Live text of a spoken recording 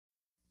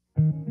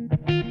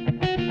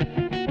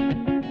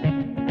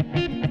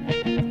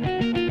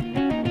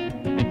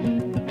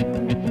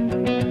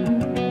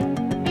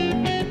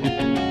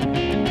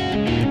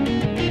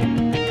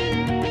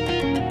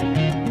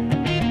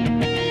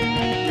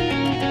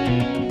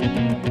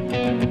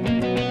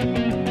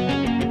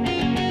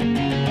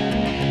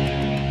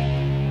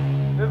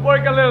Let's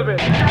work a little bit.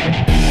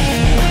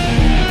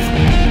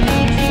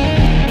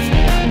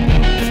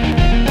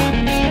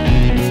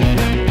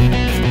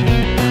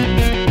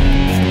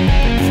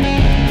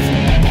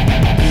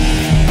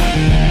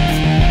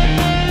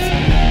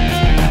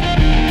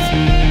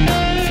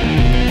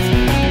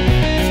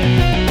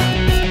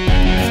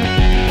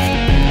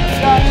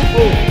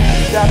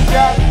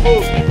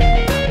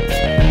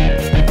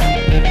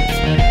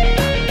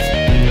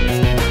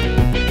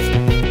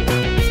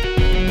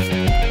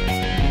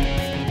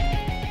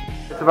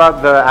 It's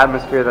about the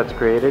atmosphere that's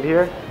created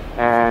here,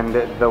 and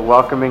the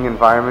welcoming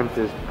environment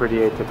is pretty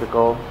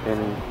atypical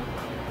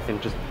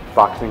in just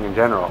boxing in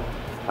general.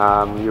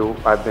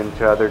 I've been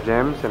to other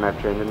gyms and I've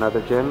trained in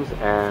other gyms,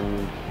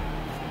 and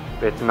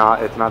it's not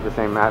the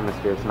same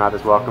atmosphere. It's not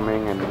as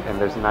welcoming, and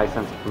there's a nice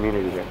sense of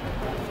community here.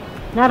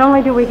 Not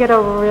only do we get a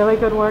really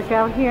good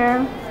workout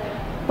here,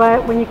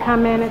 but when you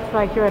come in, it's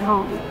like you're at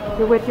home.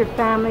 You're with your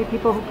family,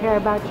 people who care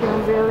about you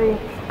and really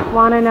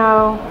want to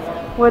know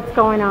what's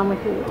going on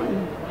with you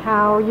and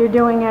how you're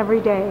doing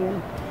every day.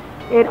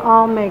 It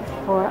all makes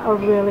for a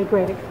really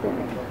great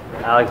experience.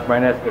 Alex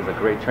Brenes is a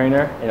great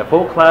trainer. In a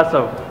full class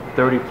of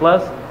 30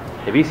 plus,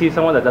 if you see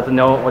someone that doesn't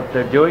know what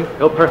they're doing,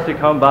 he'll personally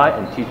come by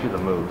and teach you the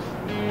moves.